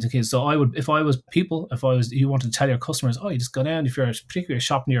something to keep. So I would, if I was you wanted to tell your customers, oh, you just go down, if you're particularly a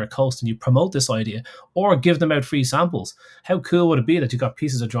shop near a coast and you promote this idea or give them out free samples, how cool would it be that you got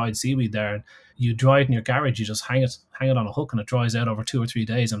pieces of dried seaweed there and you dry it in your garage, you just hang it on a hook and it dries out over 2 or 3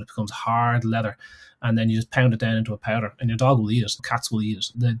 days and it becomes hard leather. And then you just pound it down into a powder and your dog will eat it. Cats will eat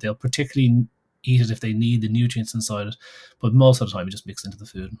it. They'll particularly eat it if they need the nutrients inside it, but most of the time you just mix into the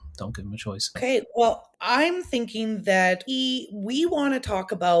food. Don't give them a choice. Okay, well, I'm thinking that we want to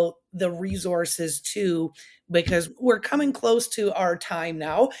talk about the resources too, because we're coming close to our time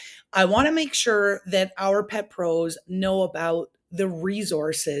now. I want to make sure that our pet pros know about the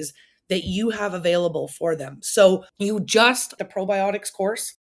resources that you have available for them. So the probiotics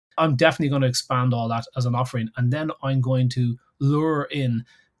course. I'm definitely going to expand all that as an offering, and then I'm going to lure in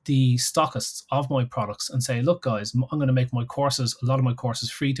the stockists of my products and say, look guys, I'm going to make a lot of my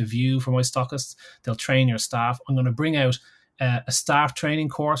courses free to view for my stockists. They'll train your staff. I'm going to bring out a staff training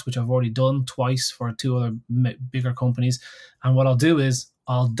course, which I've already done twice for 2 other bigger companies. And what I'll do is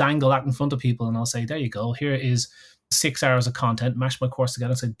I'll dangle that in front of people and I'll say, there you go, here is 6 hours of content, mash my course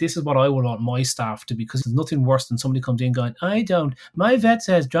together and say, this is what I would want my staff to be, because there's nothing worse than somebody comes in going, my vet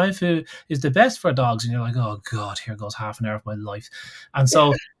says dry food is the best for dogs. And you're like, oh God, here goes half an hour of my life. And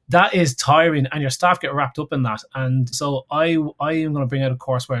so that is tiring and your staff get wrapped up in that. And so I am going to bring out a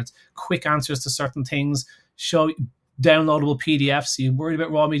course where it's quick answers to certain things, show downloadable PDFs. You're worried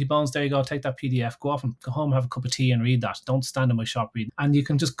about raw meaty bones, there you go, take that PDF, go off and go home, have a cup of tea and read that. Don't stand in my shop reading. And you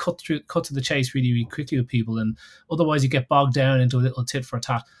can just cut to the chase really, really quickly with people, and otherwise you get bogged down into a little tit for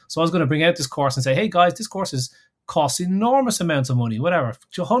tat. So I was going to bring out this course and say, hey guys, this course costs enormous amounts of money, whatever,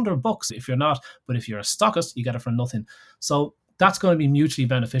 $100 if you're not, but if you're a stockist, you get it for nothing. So that's going to be mutually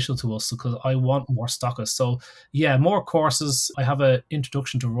beneficial to us because I want more stockists. So yeah, more courses. I have an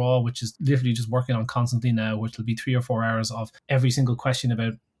introduction to raw, which is literally just working on constantly now, which will be 3 or 4 hours of every single question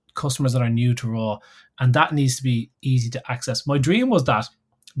about customers that are new to raw. And that needs to be easy to access. My dream was that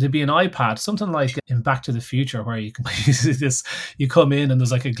there'd be an iPad, something like in Back to the Future, where you can this, you come in and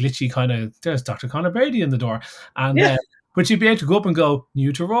there's like a glitchy kind of, there's Dr. Conor Brady in the door. And but you'd be able to go up and go,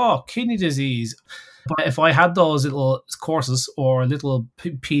 new to raw, kidney disease. But if I had those little courses or little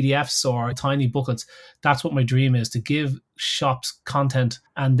PDFs or tiny booklets, that's what my dream is, to give shops content,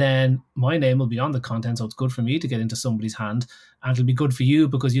 and then my name will be on the content. So it's good for me to get into somebody's hand, and it'll be good for you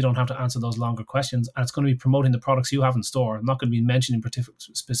because you don't have to answer those longer questions. And it's going to be promoting the products you have in store. I'm not going to be mentioning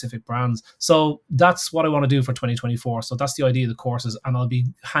specific brands. So that's what I want to do for 2024. So that's the idea of the courses, and I'll be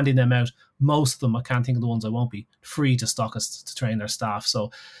handing them out. Most of them, I can't think of the ones I won't be, free to stockists to train their staff.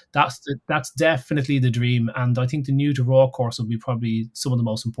 So that's definitely the dream. And I think the new to raw course will be probably some of the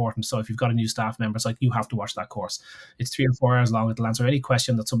most important. So if you've got a new staff member, it's like, you have to watch that course. It's 3 or 4 hours long. It'll answer any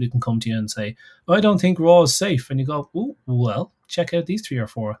question that somebody can come to you and say, I don't think raw is safe. And you go, oh, well, check out these 3 or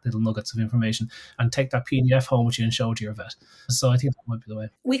 4 little nuggets of information and take that PDF home with you and show it to your vet. So I think that might be the way.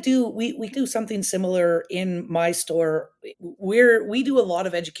 We do something similar in my store. We do a lot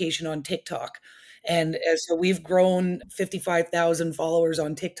of education on TikTok. And so we've grown 55,000 followers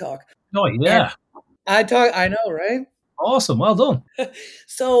on TikTok. Oh, And yeah. I know, right? Awesome. Well done.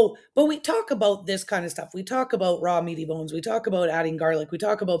 So, but we talk about this kind of stuff. We talk about raw meaty bones. We talk about adding garlic. We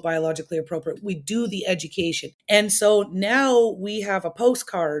talk about biologically appropriate. We do the education. And so now we have a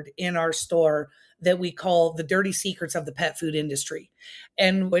postcard in our store that we call the dirty secrets of the pet food industry.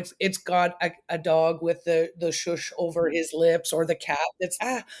 And it's got a dog with the shush over his lips, or the cat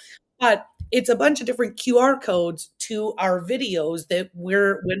but it's a bunch of different QR codes to our videos that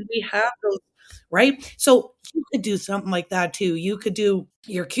when we have those, right? So you could do something like that too. You could do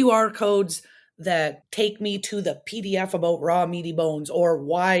your QR codes that take me to the PDF about raw meaty bones, or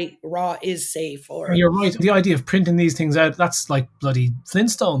why raw is safe, or You're right. The idea of printing these things out, that's like bloody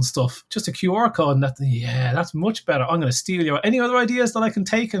Flintstone stuff. Just a QR code, and that's much better. I'm going to steal your any other ideas that I can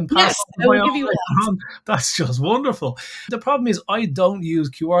take and pass yes, on I my will give you lots. own. That's just wonderful. The problem is I don't use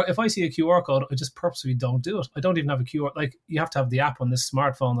QR. If I see a QR code, I just purposely don't do it. I don't even have a QR. Like, you have to have the app on this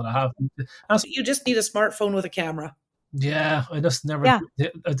smartphone that I have. You just need a smartphone with a camera. Yeah, I just never. Yeah.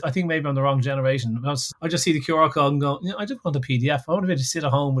 I think maybe I'm the wrong generation. I just see the QR code and go, I just want a PDF. I want to be able to sit at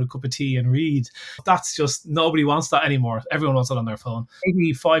home with a cup of tea and read. That's just, nobody wants that anymore. Everyone wants it on their phone.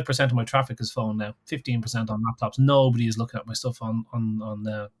 85% of my traffic is phone now, 15% on laptops. Nobody is looking at my stuff on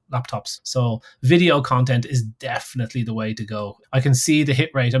laptops. So video content is definitely the way to go. I can see the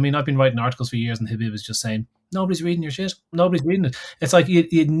hit rate. I mean, I've been writing articles for years, and Habib was just saying, nobody's reading your shit. Nobody's reading it. It's like you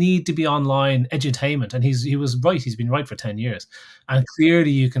need to be online edutainment. And he was right. He's been right for 10 years. And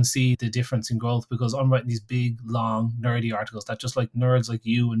clearly you can see the difference in growth, because I'm writing these big, long, nerdy articles that just like nerds like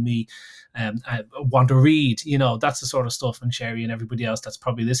you and me want to read. That's the sort of stuff. And Sherry and everybody else that's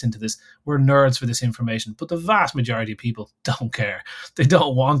probably listening to this, we're nerds for this information. But the vast majority of people don't care. They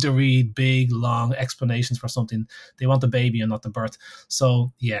don't want to read big, long explanations for something. They want the baby and not the birth.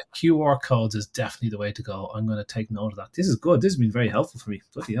 So yeah, QR codes is definitely the way to go. I'm going to take note of that. This is good. This has been very helpful for me.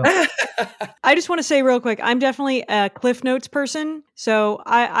 Bloody hell. I just want to say real quick, I'm definitely a Cliff Notes person. So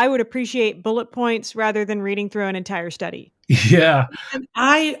I would appreciate bullet points rather than reading through an entire study. Yeah. And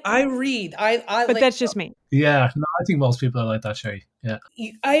I read. I But that's just me. Yeah. No, I think most people are like that, Sherry. Yeah.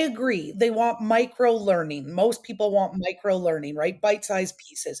 I agree. They want micro learning. Most people want micro learning, right? Bite-sized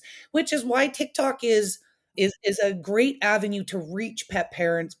pieces, which is why TikTok is a great avenue to reach pet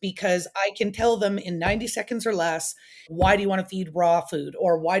parents, because I can tell them in 90 seconds or less, why do you want to feed raw food,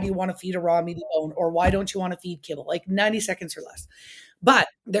 or why do you want to feed a raw meaty bone, or why don't you want to feed kibble? Like 90 seconds or less. But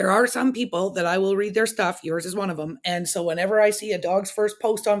there are some people that I will read their stuff. Yours is one of them. And so whenever I see a dog's first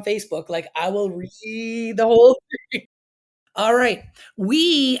post on Facebook, like, I will read the whole thing. All right.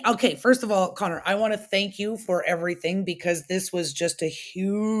 Okay, first of all, Conor, I want to thank you for everything, because this was just a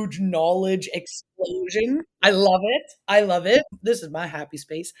huge knowledge explosion. I love it. I love it. This is my happy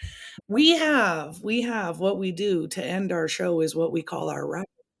space. We have what we do to end our show is what we call our wrap.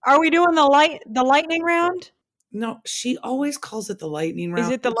 Are we doing the lightning round? No, she always calls it the lightning round.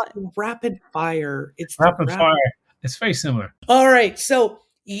 Is it the It's rapid fire? It's the Rapid fire. It's very similar. All right. So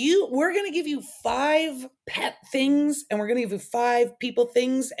we're going to give you 5 pet things, and we're going to give you 5 people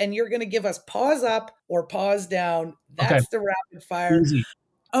things, and you're going to give us pause up or pause down. That's the rapid fire. Easy.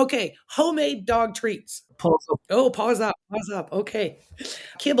 Okay. Homemade dog treats. Pause up. Oh, pause up. Pause up. Okay.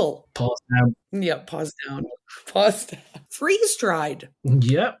 Kibble. Pause down. Yeah. Pause down. Pause down. Freeze dried.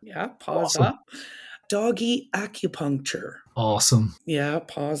 Yep. Yeah. Pause Awesome. up. Doggy acupuncture. Awesome. Yeah.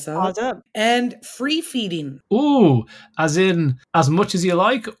 Pause up. Pause up. And free feeding. Ooh, as in as much as you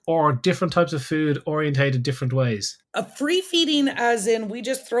like, or different types of food orientated different ways? A free feeding as in we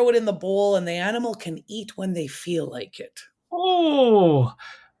just throw it in the bowl and the animal can eat when they feel like it. Oh,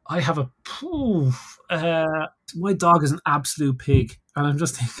 I have my dog is an absolute pig. And I'm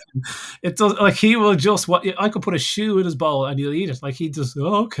just thinking, it does, like, he will just, I could put a shoe in his bowl and he'll eat it. Like, he just,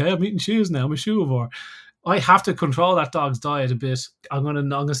 okay, I'm eating shoes now. I'm a shoeivore. I have to control that dog's diet a bit. I'm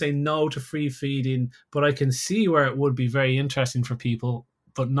gonna say no to free feeding, but I can see where it would be very interesting for people,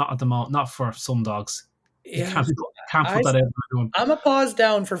 but not at the moment, not for some dogs. You Yeah. can't put that out for everyone. I'm a pause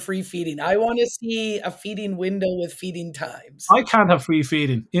down for free feeding. I want to see a feeding window with feeding times. I can't have free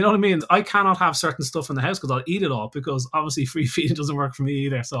feeding. You know what I mean? I cannot have certain stuff in the house because I'll eat it all, because obviously free feeding doesn't work for me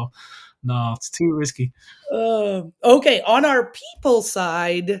either. So no, it's too risky. Okay, on our people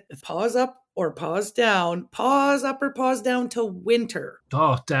side, pause up or pause down. Pause up or pause down to winter.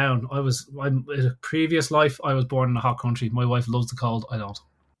 Oh, down. I'm in a previous life, I was born in a hot country. My wife loves the cold. I don't.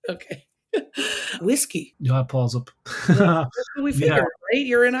 Okay. Whiskey. Yeah, Paul's up. Yeah, that's what we Yeah, figured, right?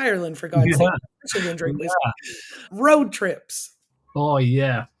 You're in Ireland, for God's sake. yeah, Of course you're gonna drink whiskey. yeah. Road trips. Oh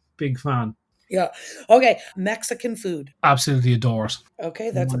yeah, big fan. Yeah. Okay. Mexican food. Absolutely adore it.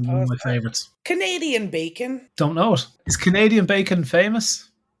 Okay, that's a One of my positive. favorites. Canadian bacon. Don't know it. Is Canadian bacon famous?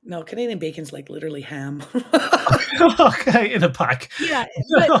 No, Canadian bacon's like literally ham. Okay, in a pack. Yeah,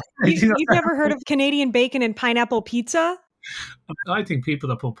 but Okay, you've never heard of Canadian bacon and pineapple pizza? I think people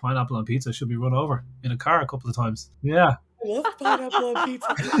that put pineapple on pizza should be run over in a car a couple of times. Yeah. I love pineapple on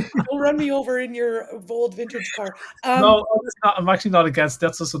pizza. Don't run me over in your old vintage car. No, I'm actually not against.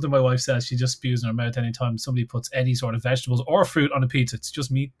 That's just something my wife says. She just spews in her mouth anytime somebody puts any sort of vegetables or fruit on a pizza. It's just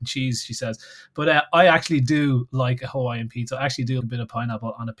meat and cheese, she says. But I actually do like a Hawaiian pizza. I actually do a bit of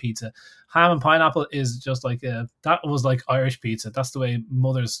pineapple on a pizza. Ham and pineapple is just like that was like Irish pizza. That's the way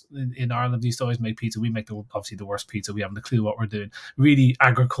mothers in Ireland used to always make pizza. We make obviously the worst pizza. We haven't a clue what we're doing. Really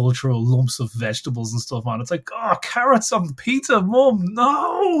agricultural lumps of vegetables and stuff on. It's like, oh, carrots on pizza, mum,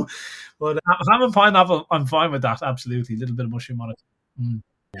 no. But ham and pineapple, I'm fine with that. Absolutely, a little bit of mushroom on it. Mm.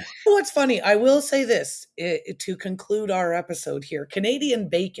 What's funny, I will say this to conclude our episode here. Canadian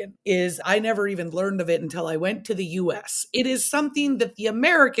bacon is, I never even learned of it until I went to the US. It is something that the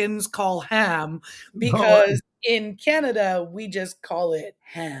Americans call ham because in Canada, we just call it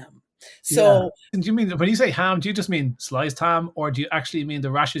ham. So, yeah. Do you mean when you say ham? Do you just mean sliced ham, or do you actually mean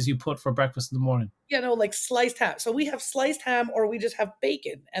the rashes you put for breakfast in the morning? like sliced ham. So we have sliced ham or we just have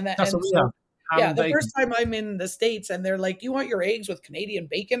bacon. That's what we have. Ham Yeah, and the bacon. first time I'm in the States and they're like, "Do you want your eggs with Canadian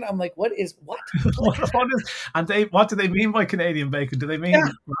bacon?" I'm like, "What is what?" What do they mean by Canadian bacon? Do they mean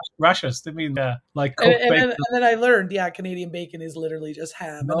rashers? They mean like cooked bacon? And then I learned, yeah, Canadian bacon is literally just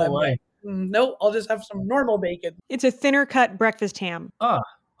ham. And No I'm way. like, no, I'll just have some normal bacon. It's a thinner cut breakfast ham. Ah,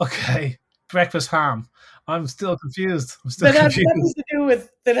 okay. Breakfast ham. I'm still confused. That has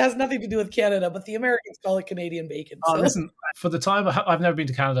nothing to do with Canada, but the Americans call it Canadian bacon. Oh, So listen, for the time, I've never been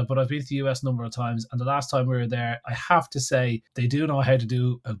to Canada, but I've been to the US a number of times. And the last time we were there, I have to say, they do know how to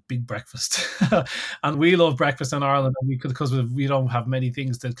do a big breakfast. And we love breakfast in Ireland because we don't have many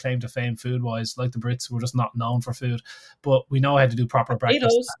things that claim to fame food-wise. Like the Brits, we're just not known for food. But we know how to do proper breakfast.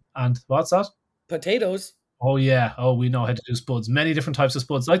 potatoes, And what's that? potatoes. Oh yeah. Oh, we know how to do spuds. Many different types of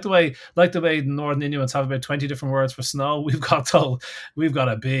spuds. Like the way the Northern Inuits have about 20 different words for snow. We've got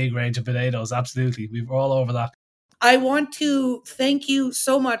a big range of potatoes. Absolutely. We're all over that. I want to thank you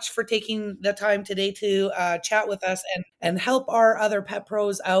so much for taking the time today to chat with us and help our other pet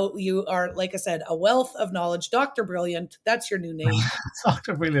pros out. You are, like I said, a wealth of knowledge. Dr. Brilliant. That's your new name.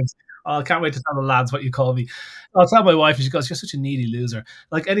 Dr. Brilliant. Oh, I can't wait to tell the lads what you call me. I'll tell my wife, and she goes, "You're such a needy loser."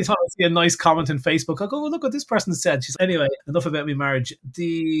 Like anytime I see a nice comment on Facebook, I'll go, "Oh, look what this person said." She's anyway. Enough about me marriage.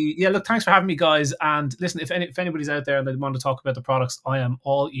 Look, thanks for having me, guys. And listen, if anybody's out there and they want to talk about the products, I am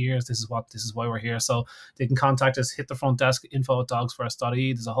all ears. This is why we're here. So they can contact us. Hit the front desk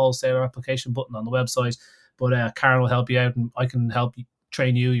info@dogsfirst.ie. There's a wholesaler application button on the website. But Karen will help you out, and I can help you.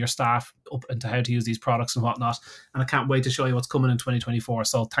 Train your staff up into how to use these products and whatnot. And I can't wait to show you what's coming in 2024.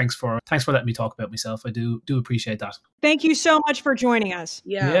 So thanks for letting me talk about myself. I do appreciate that. Thank you so much for joining us.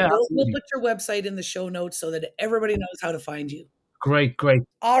 Yeah, we'll put your website in the show notes so that everybody knows how to find you. Great.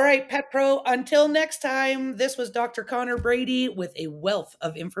 All right, Pet Pro, until next time, this was Dr. Conor Brady with a wealth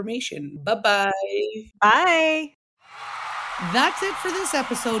of information. Bye-bye. Bye. That's it for this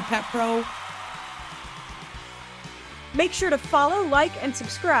episode, Pet Pro. Make sure to follow, like, and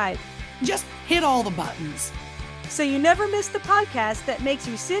subscribe Just hit all the buttons. so you never miss the podcast that makes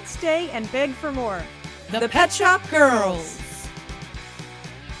you sit, stay, and beg for more. The Pet Shop Girls.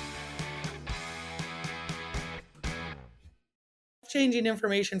 Changing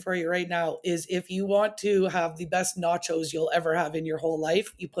information for you right now is if you want to have the best nachos you'll ever have in your whole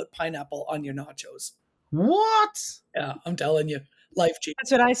life, you put pineapple on your nachos. What? Yeah, I'm telling you. Life changing.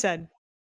 That's what I said.